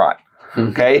restaurant.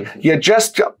 Okay? You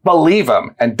just believe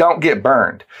them and don't get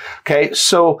burned. Okay?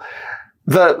 So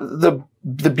the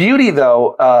beauty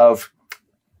though of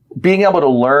being able to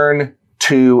learn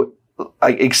to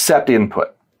accept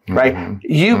input, right?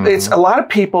 It's a lot of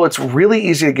people, it's really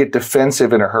easy to get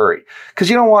defensive in a hurry because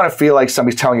you don't want to feel like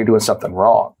somebody's telling you doing something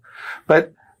wrong.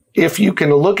 But if you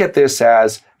can look at this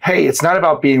as, hey, it's not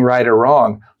about being right or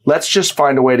wrong. Let's just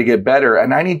find a way to get better.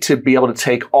 And I need to be able to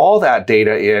take all that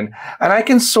data in, and I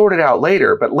can sort it out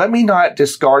later, but let me not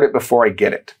discard it before I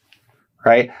get it,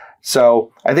 right?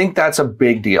 So I think that's a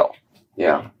big deal.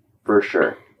 Yeah, for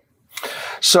sure.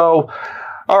 So,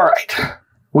 all right.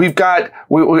 we've got,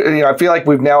 I feel like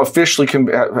we've now officially,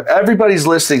 everybody's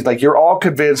listening, like you're all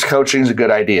convinced coaching is a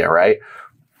good idea, right?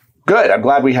 Good. I'm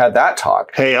glad we had that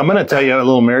talk. Hey, I'm going to tell you a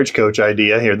little marriage coach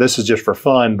idea here. This is just for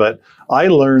fun, but I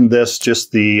learned this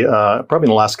just probably in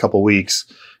the last couple of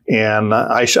weeks. And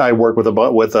I work with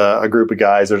a group of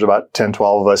guys. There's about 10,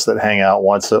 12 of us that hang out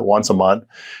once a month.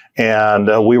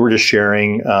 And we were just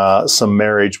sharing some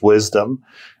marriage wisdom.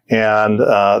 And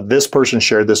this person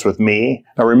shared this with me.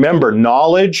 Now remember,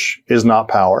 knowledge is not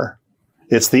power.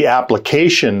 It's the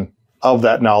application of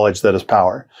that knowledge that is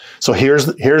power. So here's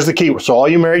the key. So all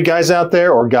you married guys out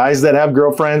there or guys that have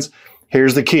girlfriends,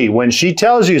 here's the key. When she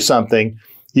tells you something,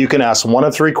 you can ask one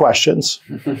of three questions.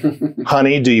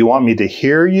 Honey, do you want me to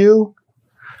hear you?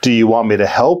 Do you want me to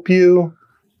help you?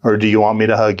 Or do you want me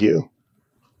to hug you?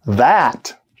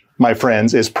 That, my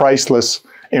friends, is priceless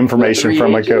information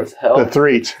from a coach. The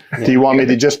three. Do you want me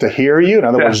to hear you? In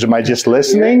other words, am I just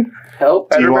listening?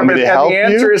 Help. Do you want me to help you? The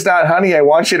answer is not, honey, I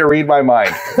want you to read my mind.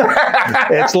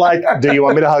 It's like, do you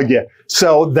want me to hug you?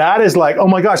 So that is like, oh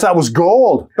my gosh, that was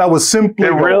gold. That was simply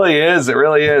gold. It really is. It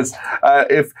really is.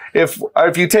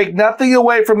 If you take nothing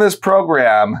away from this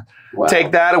program,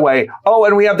 take that away. Oh,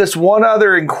 and we have this one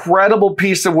other incredible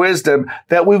piece of wisdom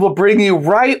that we will bring you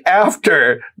right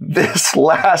after this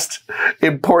last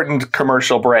important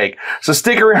commercial break. So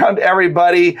stick around,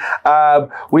 everybody.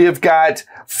 We have got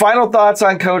final thoughts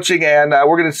on coaching, and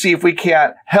we're going to see if we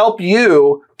can't help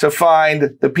you to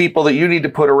find the people that you need to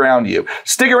put around you.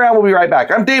 Stick around. We'll be right back.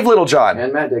 I'm Dave Littlejohn.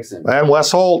 And Matt Dixon. And Wes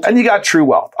Holt. And you got True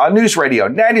Wealth on News Radio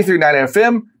 93.9 FM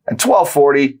and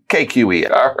 1240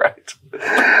 KQE. All right.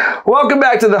 Welcome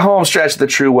back to the home stretch of the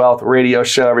True Wealth Radio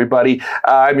Show, everybody.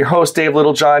 I'm your host, Dave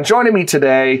Littlejohn. Joining me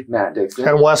today, Matt Dixon.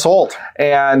 And Wes Holt.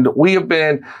 And we have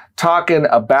been talking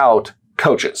about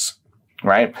coaches.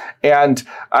 Right. And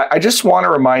I just want to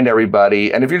remind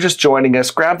everybody, and if you're just joining us,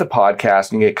 grab the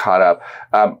podcast and get caught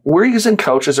up. We're using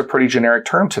coach as a pretty generic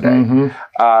term today.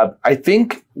 Mm-hmm. I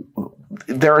think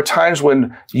there are times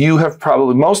when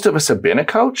most of us have been a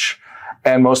coach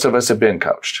and most of us have been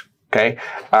coached. Okay.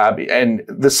 And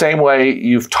the same way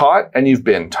you've taught and you've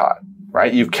been taught.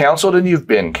 Right. You've counseled and you've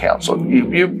been counseled.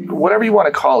 You whatever you want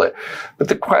to call it. But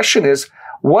the question is,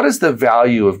 what is the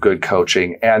value of good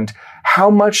coaching and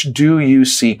how much do you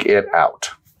seek it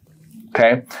out?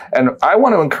 Okay. And I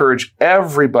want to encourage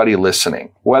everybody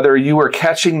listening, whether you are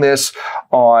catching this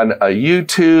on a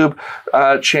YouTube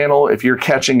channel, if you're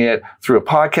catching it through a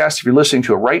podcast, if you're listening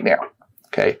to it right now.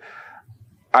 Okay.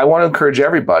 I want to encourage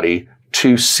everybody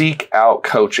to seek out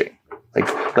coaching.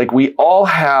 Like we all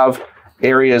have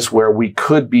areas where we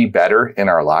could be better in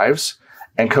our lives,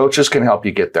 and coaches can help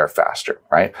you get there faster,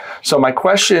 right? So my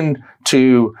question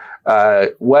to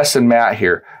Wes and Matt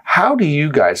here, how do you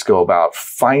guys go about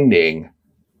finding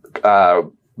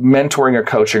mentoring or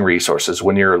coaching resources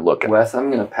when you're looking? Wes, I'm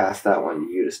going to pass that one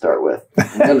to you to start with.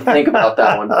 I'm going to think about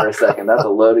that one for a second. That's a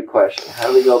loaded question. How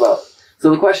do we go about?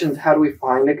 So the question is, how do we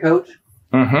find a coach?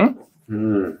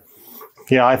 Mm-hmm.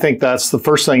 Yeah, I think that's the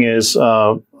first thing is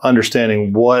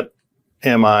understanding what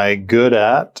am I good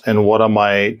at and what am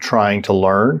I trying to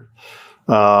learn.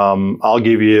 I'll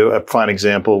give you a fine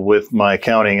example with my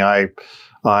accounting. I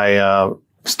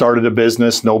started a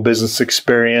business, no business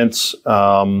experience,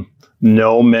 no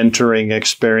mentoring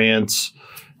experience.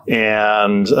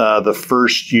 And the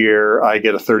first year I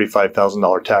get a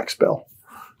 $35,000 tax bill.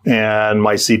 And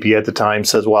my CPA at the time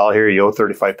says, well, here you owe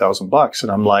 $35,000.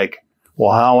 And I'm like,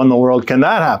 well, how in the world can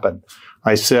that happen?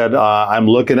 I said, I'm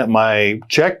looking at my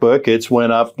checkbook. It's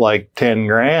went up like 10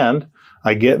 grand.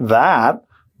 I get that,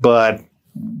 but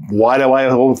why do I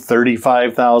owe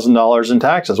 $35,000 in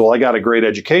taxes? Well, I got a great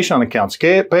education on accounts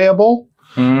payable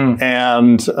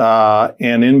and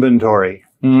inventory.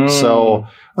 So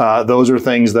those are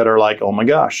things that are like, oh my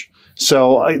gosh.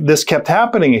 So this kept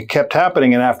happening. It kept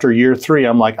happening. And after year 3,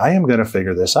 I'm like, I am going to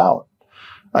figure this out.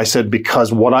 I said,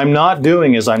 because what I'm not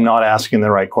doing is I'm not asking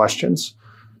the right questions.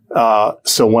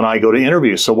 So when I go to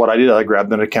interviews, so what I did, I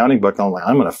grabbed an accounting book and I'm like,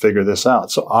 I'm going to figure this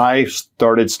out. So I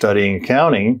started studying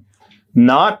accounting,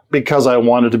 not because I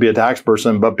wanted to be a tax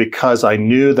person, but because I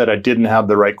knew that I didn't have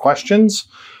the right questions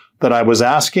that I was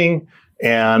asking.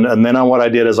 And then what I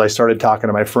did is I started talking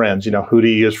to my friends, who do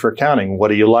you use for accounting? What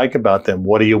do you like about them?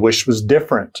 What do you wish was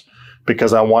different?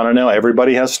 Because I want to know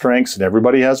everybody has strengths and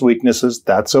everybody has weaknesses.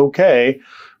 That's okay.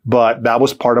 But that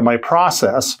was part of my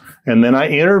process. And then I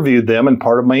interviewed them. And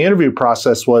part of my interview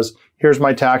process was, here's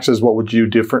my taxes. What would you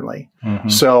do differently? Mm-hmm.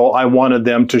 So I wanted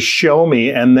them to show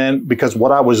me. And then because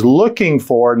what I was looking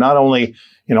for, not only,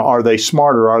 are they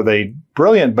smart or are they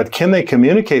brilliant, but can they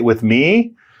communicate with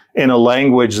me in a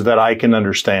language that I can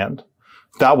understand?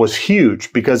 that was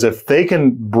huge, because if they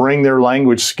can bring their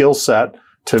language skill set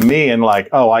to me and like,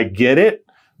 oh, I get it,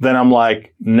 then I'm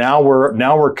like, now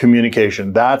we're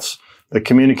communication. That's the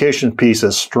communication piece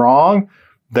is strong.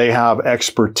 They have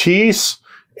expertise,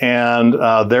 and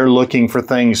they're looking for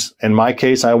things. In my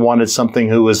case, I wanted somebody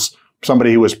who was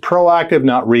proactive,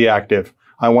 not reactive.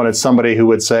 I wanted somebody who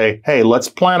would say, hey, let's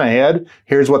plan ahead.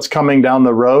 Here's what's coming down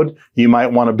the road. You might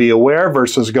want to be aware,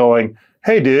 versus going,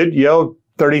 hey, dude, you owe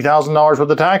 $30,000 worth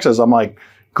of taxes. I'm like,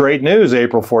 great news,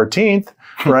 April 14th,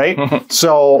 right?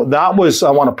 So I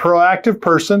want a proactive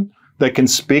person that can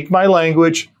speak my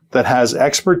language, that has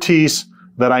expertise,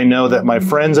 that I know that my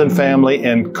friends and family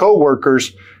and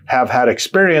coworkers have had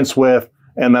experience with,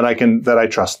 and that I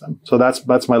trust them. So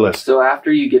that's my list. So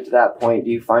after you get to that point,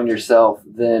 do you find yourself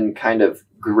then kind of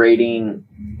grading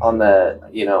on the,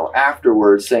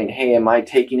 afterwards, saying, hey, am I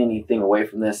taking anything away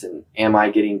from this, and am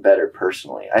I getting better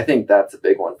personally? I think that's a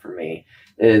big one for me,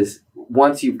 is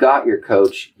once you've got your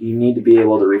coach, you need to be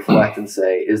able to reflect and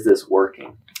say, is this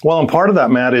working? Well, and part of that,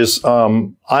 Matt, is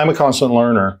I'm a constant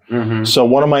learner. Mm-hmm. So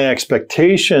one of my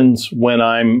expectations when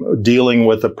I'm dealing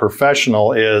with a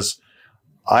professional is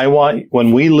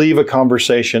when we leave a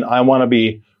conversation, I want to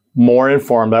be more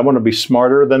informed. I want to be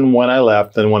smarter than when I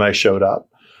left than when I showed up.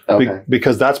 Okay.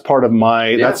 Because that's part of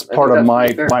my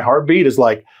my heartbeat is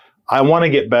like, I want to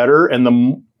get better, and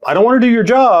I don't want to do your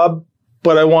job,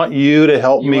 but I want you to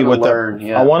help me with that.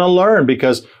 Yeah. I want to learn,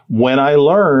 because when I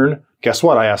learn, guess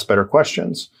what? I ask better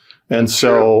questions. And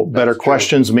so better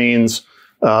questions means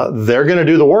they're going to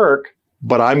do the work,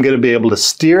 but I'm going to be able to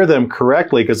steer them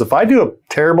correctly. Because if I do a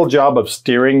terrible job of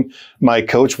steering my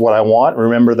coach what I want,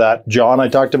 remember that John I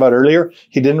talked about earlier,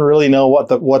 he didn't really know what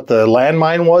the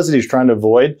landmine was that he was trying to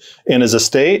avoid in his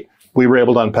estate. We were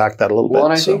able to unpack that a little bit. Well,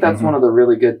 and I think that's one of the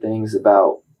really good things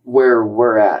about where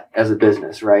we're at as a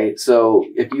business, right? So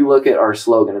if you look at our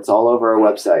slogan, it's all over our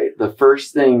website. The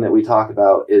first thing that we talk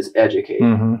about is educate.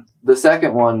 Mm-hmm. The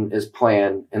second one is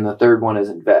plan, and the third one is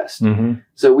invest. Mm-hmm.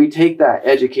 So we take that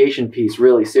education piece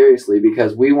really seriously,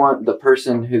 because we want the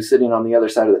person who's sitting on the other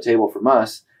side of the table from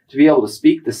us to be able to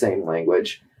speak the same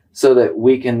language, so that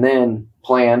we can then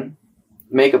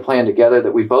make a plan together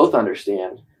that we both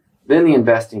understand. Then the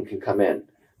investing can come in.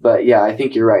 But yeah, I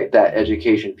think you're right. That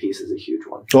education piece is a huge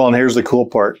one. Well, and here's the cool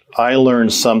part. I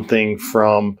learned something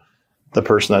from the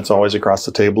person that's always across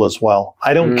the table as well.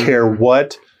 I don't care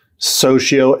what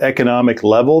socioeconomic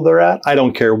level they're at. I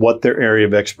don't care what their area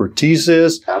of expertise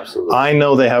is. Absolutely. I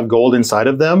know they have gold inside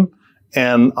of them,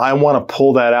 and I want to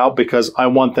pull that out, because I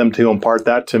want them to impart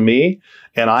that to me.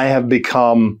 And I have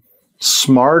become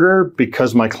smarter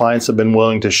because my clients have been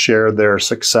willing to share their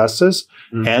successes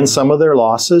and some of their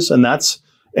losses.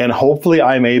 And hopefully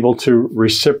I'm able to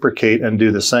reciprocate and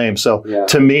do the same. So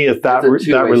to me, that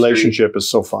relationship is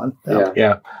so fun.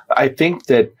 Yeah. I think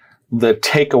that the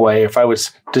takeaway, if I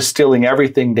was distilling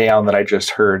everything down that I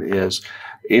just heard, is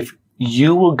if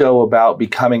you will go about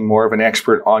becoming more of an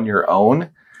expert on your own,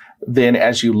 then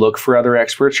as you look for other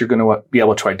experts, you're going to be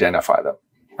able to identify them.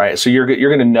 Right. So you're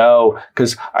going to know,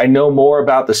 because I know more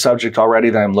about the subject already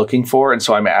than I'm looking for. And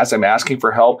so as I'm asking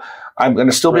for help, I'm going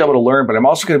to still be able to learn, but I'm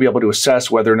also going to be able to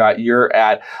assess whether or not you're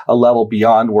at a level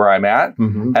beyond where I'm at,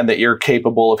 and that you're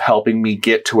capable of helping me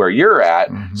get to where you're at,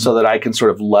 so that I can sort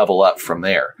of level up from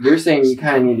there. You're saying you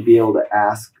kind of need to be able to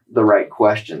ask the right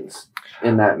questions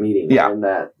in that meeting, in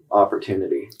that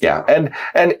opportunity. Yeah. And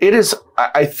it is,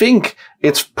 I think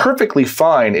it's perfectly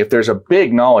fine if there's a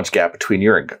big knowledge gap between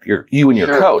you and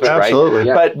your coach, right? Absolutely.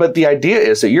 Yeah. But the idea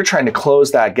is that you're trying to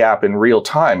close that gap in real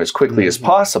time as quickly as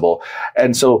possible.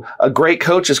 And so a great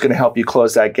coach is going to help you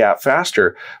close that gap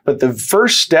faster. But the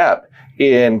first step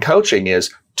in coaching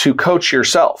is to coach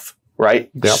yourself.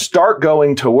 Right? Yep. Start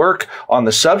going to work on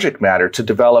the subject matter to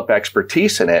develop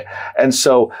expertise in it. And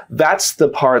so that's the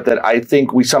part that I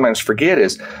think we sometimes forget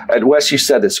is, and Wes, you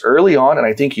said this early on, and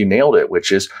I think you nailed it,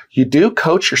 which is you do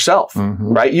coach yourself,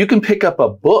 right? You can pick up a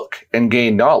book and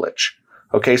gain knowledge.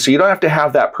 Okay. So you don't have to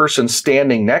have that person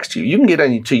standing next to you. You can get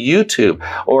into YouTube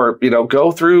or,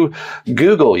 go through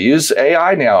Google, use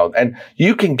AI now, and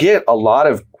you can get a lot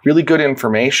of really good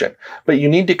information, but you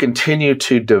need to continue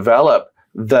to develop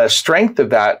the strength of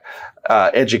that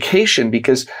education,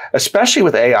 because especially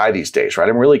with AI these days, right?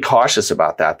 I'm really cautious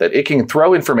about that it can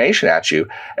throw information at you.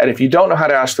 And if you don't know how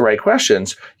to ask the right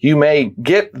questions, you may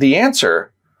get the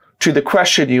answer to the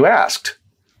question you asked,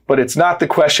 but it's not the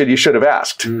question you should have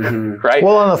asked, right?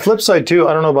 Well, on the flip side too,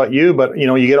 I don't know about you, but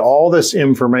you get all this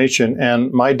information,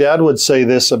 and my dad would say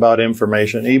this about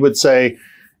information. He would say,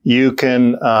 You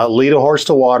can lead a horse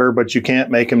to water, but you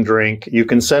can't make him drink. You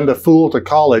can send a fool to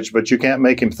college, but you can't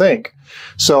make him think.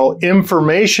 So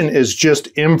information is just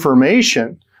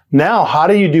information. Now, how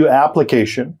do you do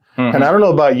application? Mm-hmm. And I don't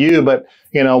know about you, but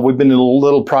we've been in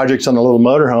little projects on a little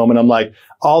motorhome, and I'm like,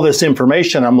 all this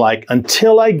information, I'm like,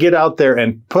 until I get out there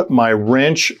and put my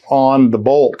wrench on the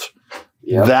bolt,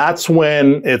 that's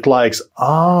when it likes,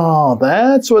 oh,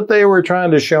 that's what they were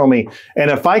trying to show me. And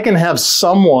if I can have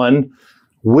someone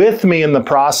with me in the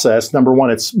process, number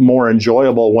one, it's more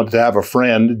enjoyable to have a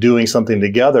friend doing something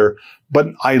together, but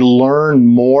I learn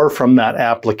more from that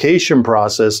application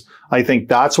process. I think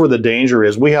that's where the danger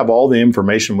is. We have all the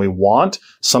information we want,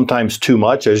 sometimes too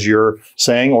much, as you're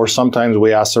saying, or sometimes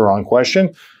we ask the wrong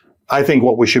question. I think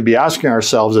what we should be asking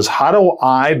ourselves is, how do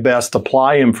I best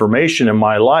apply information in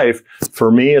my life?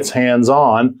 For me, it's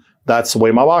hands-on. That's the way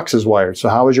my box is wired. So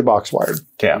how is your box wired?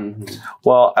 Yeah. Mm-hmm.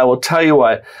 Well, I will tell you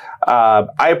what,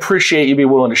 I appreciate you being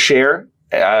willing to share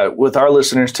with our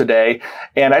listeners today.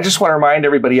 And I just want to remind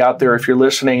everybody out there, if you're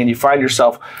listening and you find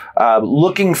yourself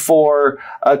looking for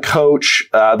a coach,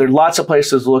 there are lots of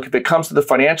places to look. If it comes to the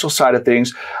financial side of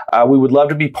things, we would love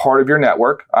to be part of your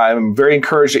network. I'm very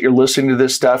encouraged that you're listening to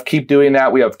this stuff. Keep doing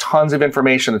that. We have tons of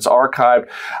information that's archived.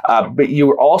 But you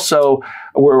are also,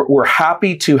 we're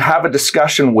happy to have a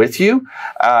discussion with you.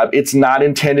 It's not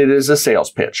intended as a sales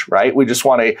pitch, right? We just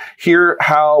want to hear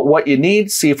what you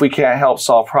need, see if we can't help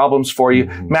solve problems for you.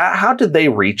 Mm-hmm. Matt, how did they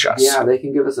reach us? Yeah, they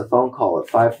can give us a phone call at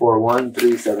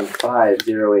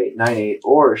 541-375-0898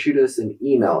 or shoot us an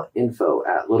email,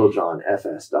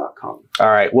 info@littlejohnfs.com. All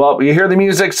right. Well, you hear the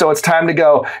music, so it's time to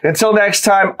go. Until next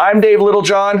time, I'm Dave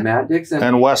Littlejohn. Matt Dixon.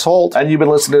 And Wes Holt. And you've been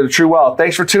listening to True Wealth.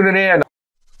 Thanks for tuning in.